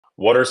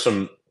what are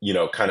some,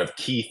 kind of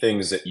key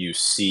things that you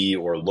see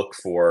or look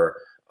for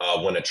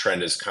when a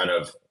trend is kind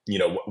of,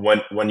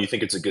 when you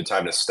think it's a good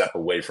time to step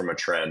away from a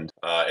trend,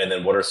 and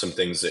then what are some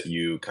things that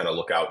you kind of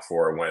look out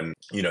for when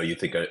you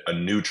think a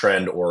new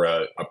trend or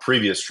a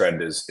previous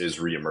trend is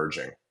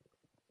reemerging?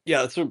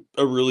 Yeah, that's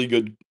a really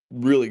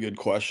good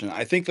question.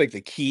 I think like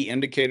the key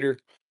indicator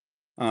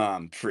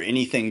for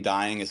anything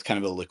dying is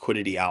kind of a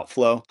liquidity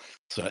outflow.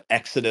 So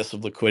exodus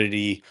of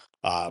liquidity,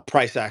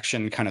 price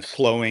action kind of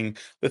slowing,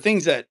 the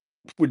things that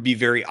would be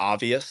very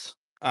obvious.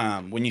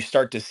 When you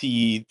start to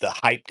see the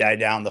hype die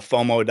down, the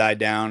FOMO die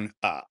down,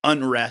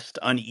 unrest,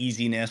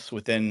 uneasiness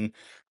within,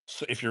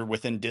 so if you're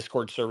within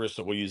Discord servers,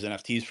 so we'll use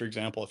NFTs for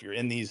example. If you're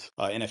in these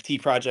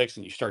NFT projects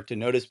and you start to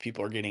notice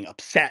people are getting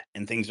upset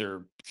and things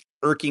are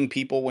irking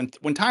people,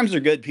 when times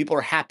are good, people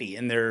are happy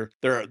and they're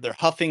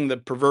huffing the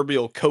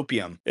proverbial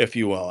copium, if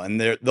you will,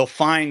 and they'll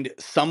find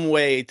some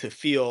way to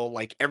feel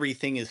like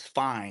everything is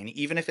fine,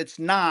 even if it's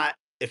not.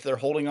 If they're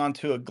holding on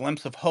to a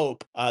glimpse of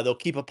hope, they'll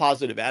keep a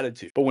positive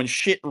attitude. But when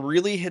shit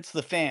really hits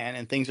the fan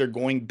and things are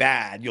going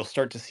bad, you'll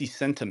start to see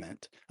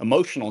sentiment,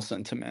 emotional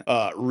sentiment,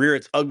 rear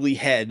its ugly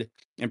head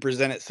and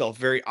present itself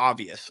very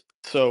obvious.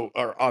 So,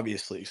 or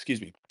obviously,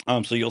 excuse me.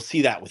 So you'll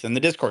see that within the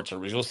Discord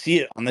servers. You'll see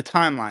it on the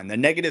timeline. The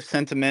negative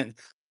sentiment,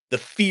 the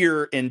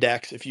fear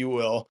index, if you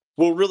will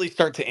really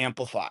start to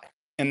amplify.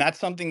 And that's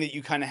something that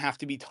you kind of have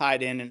to be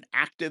tied in and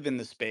active in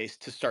the space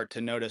to start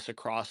to notice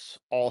across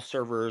all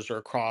servers or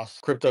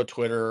across crypto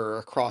Twitter or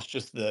across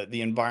just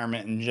the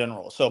environment in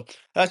general. So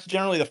that's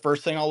generally the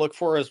first thing I'll look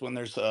for is when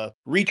there's a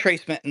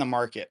retracement in the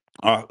market.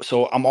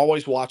 So I'm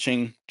always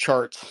watching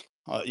charts.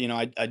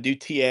 I do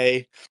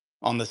TA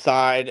on the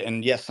side.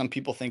 And yes, some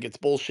people think it's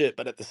bullshit,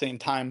 but at the same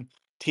time,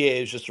 TA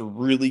is just a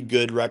really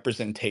good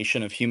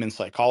representation of human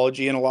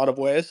psychology in a lot of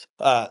ways.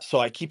 So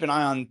I keep an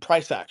eye on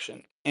price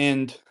action.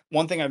 And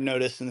one thing I've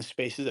noticed in the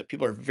space is that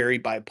people are very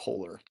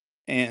bipolar,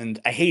 and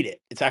I hate it.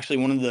 It's actually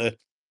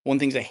one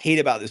things I hate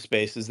about this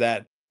space is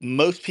that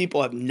most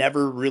people have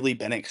never really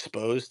been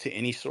exposed to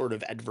any sort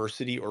of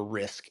adversity or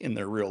risk in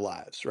their real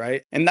lives,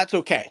 right? And that's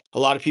okay. A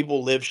lot of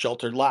people live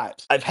sheltered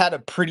lives. I've had a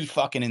pretty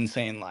fucking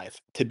insane life,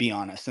 to be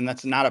honest, and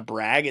that's not a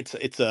brag.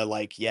 It's a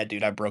like, yeah,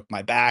 dude, I broke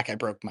my back, I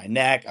broke my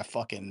neck, I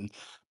fucking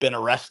been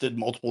arrested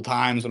multiple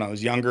times when I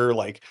was younger.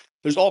 Like,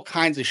 there's all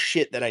kinds of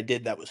shit that I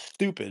did that was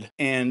stupid.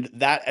 And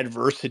that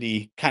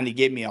adversity kind of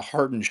gave me a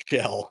hardened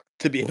shell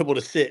to be able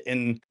to sit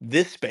in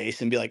this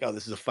space and be like, oh,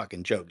 this is a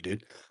fucking joke,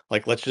 dude.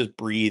 Like, let's just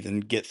breathe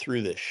and get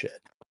through this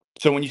shit.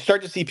 So when you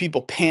start to see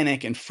people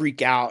panic and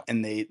freak out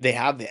and they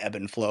have the ebb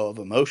and flow of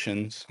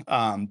emotions,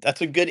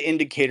 that's a good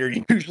indicator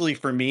usually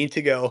for me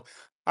to go,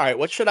 all right,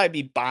 what should I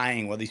be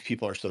buying while these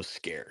people are so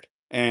scared?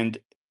 And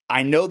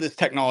I know this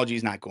technology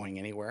is not going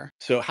anywhere.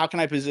 So how can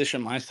I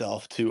position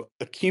myself to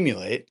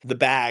accumulate the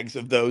bags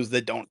of those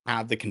that don't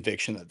have the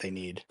conviction that they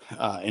need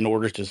in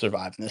order to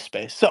survive in this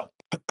space? So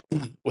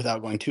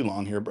without going too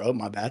long here, bro,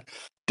 my bad.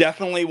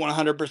 Definitely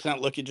 100%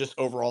 look at just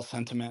overall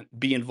sentiment,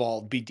 be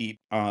involved, be deep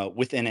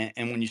within it.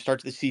 And when you start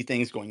to see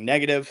things going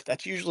negative,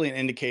 that's usually an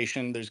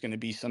indication there's going to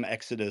be some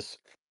exodus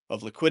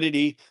of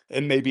liquidity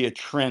and maybe a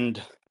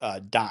trend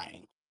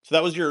dying. So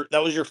that was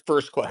your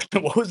first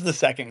question. What was the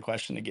second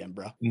question again,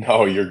 bro?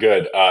 No, you're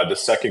good. The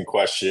second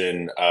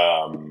question,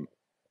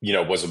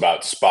 was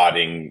about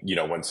spotting,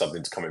 when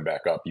something's coming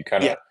back up. You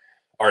kind Yeah. of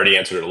already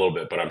answered it a little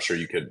bit, but I'm sure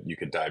you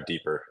could dive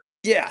deeper.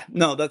 Yeah,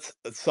 no, that's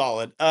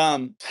solid.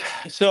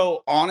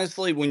 So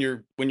honestly, when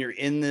you're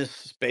in this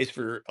space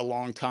for a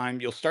long time,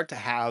 you'll start to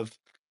have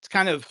it's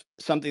kind of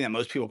something that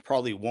most people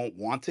probably won't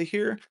want to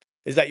hear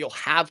is that you'll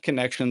have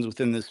connections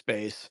within this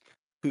space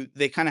who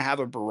they kind of have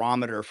a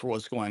barometer for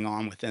what's going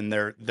on within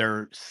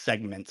their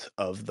segment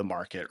of the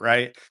market,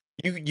 right?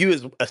 You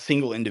as a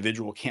single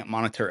individual can't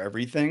monitor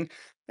everything,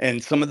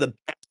 and some of the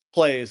best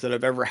plays that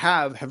I've ever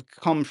have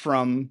come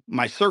from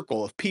my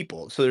circle of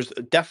people. So there's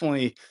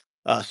definitely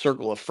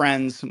circle of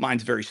friends.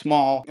 Mine's very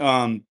small.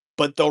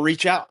 But they'll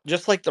reach out,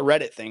 just like the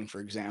Reddit thing,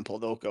 for example.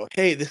 They'll go,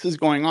 "Hey, this is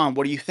going on.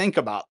 What do you think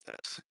about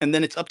this?" And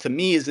then it's up to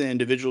me as an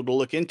individual to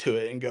look into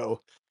it and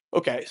go,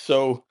 "Okay,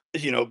 so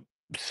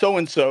so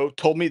and so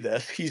told me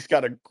this. He's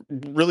got a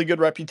really good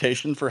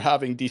reputation for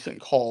having decent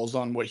calls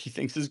on what he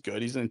thinks is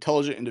good. He's an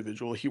intelligent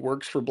individual. He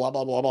works for blah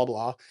blah blah blah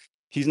blah.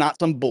 He's not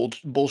some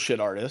bullshit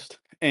artist."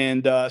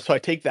 And so I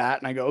take that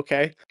and I go,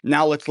 okay,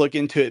 now let's look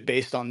into it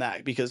based on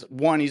that. Because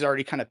one, he's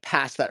already kind of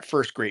passed that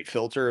first great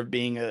filter of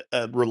being a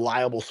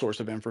reliable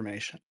source of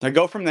information. I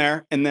go from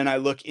there and then I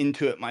look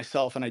into it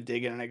myself and I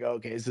dig in and I go,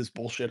 okay, is this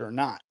bullshit or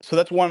not? So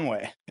that's one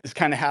way, is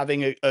kind of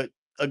having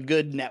a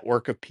good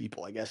network of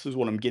people, I guess is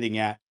what I'm getting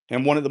at.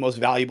 And one of the most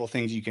valuable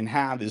things you can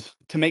have is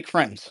to make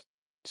friends.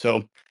 So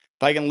if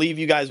I can leave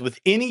you guys with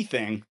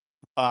anything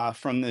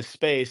from this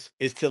space,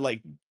 is to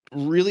like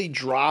really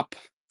drop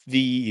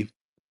the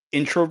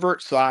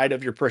introvert side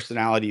of your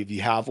personality if you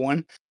have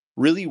one.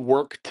 Really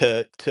work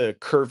to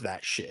curve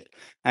that shit.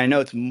 I know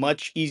it's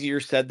much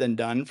easier said than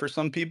done for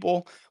some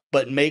people,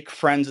 but make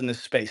friends in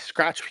this space.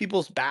 Scratch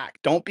people's back.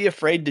 Don't be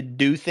afraid to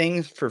do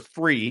things for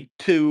free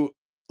to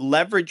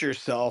leverage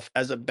yourself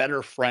as a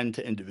better friend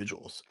to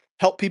individuals.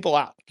 Help people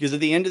out because at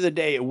the end of the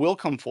day, it will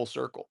come full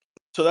circle.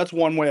 So that's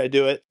one way I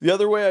do it. The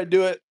other way I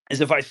do it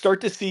is if I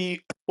start to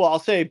see, well, I'll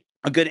say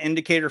a good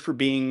indicator for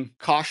being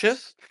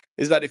cautious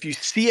is that if you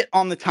see it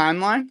on the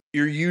timeline,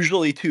 you're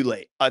usually too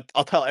late.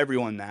 I'll tell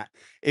everyone that.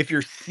 If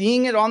you're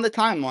seeing it on the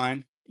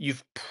timeline,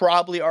 you've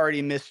probably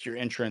already missed your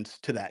entrance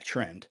to that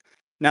trend.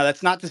 Now,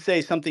 that's not to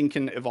say something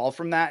can evolve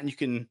from that and you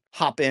can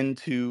hop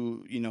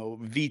into,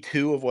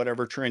 V2 of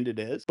whatever trend it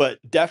is. But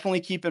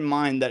definitely keep in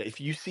mind that if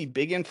you see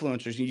big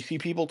influencers and you see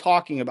people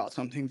talking about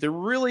something, they're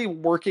really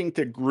working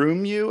to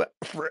groom you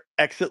for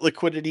exit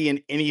liquidity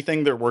in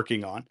anything they're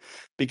working on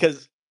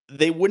because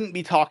they wouldn't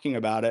be talking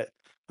about it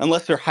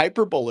unless they're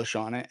hyper bullish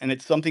on it and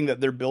it's something that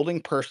they're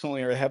building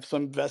personally or have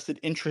some vested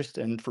interest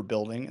in for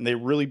building and they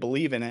really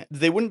believe in it.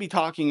 They wouldn't be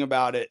talking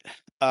about it.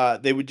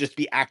 They would just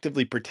be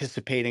actively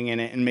participating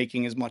in it and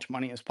making as much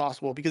money as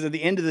possible because at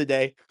the end of the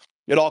day,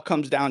 it all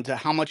comes down to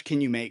how much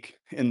can you make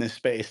in this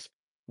space?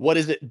 What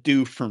does it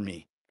do for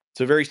me?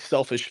 It's a very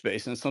selfish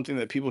space and it's something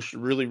that people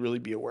should really, really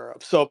be aware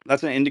of. So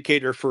that's an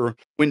indicator for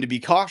when to be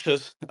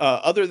cautious.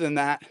 Other than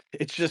that,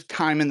 it's just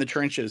time in the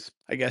trenches.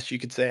 I guess you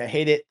could say I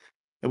hate it.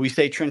 And we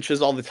say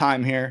trenches all the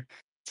time here.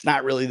 It's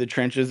not really the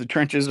trenches. The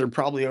trenches are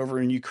probably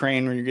over in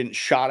Ukraine when you're getting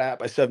shot at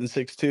by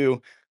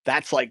 762.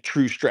 That's like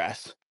true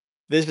stress.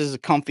 This is a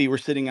comfy. We're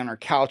sitting on our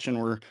couch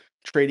and we're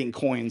trading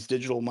coins,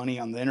 digital money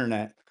on the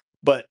internet.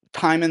 But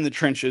time in the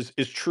trenches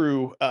is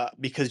true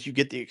because you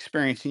get the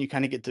experience and you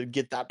kind of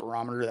get that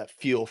barometer, that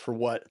feel for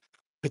what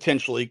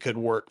potentially could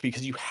work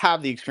because you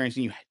have the experience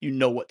and you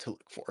know what to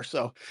look for.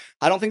 So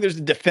I don't think there's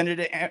a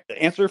definitive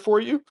answer for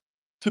you,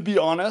 to be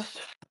honest.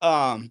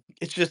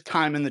 It's just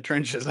time in the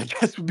trenches, I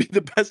guess would be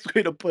the best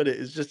way to put it.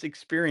 Is just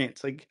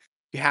experience. Like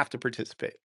you have to participate.